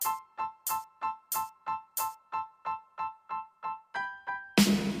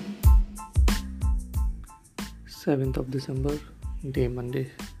7th of December, day Monday.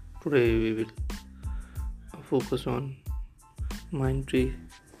 Today we will focus on Mindtree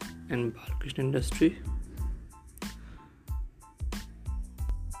and Balkrishna industry.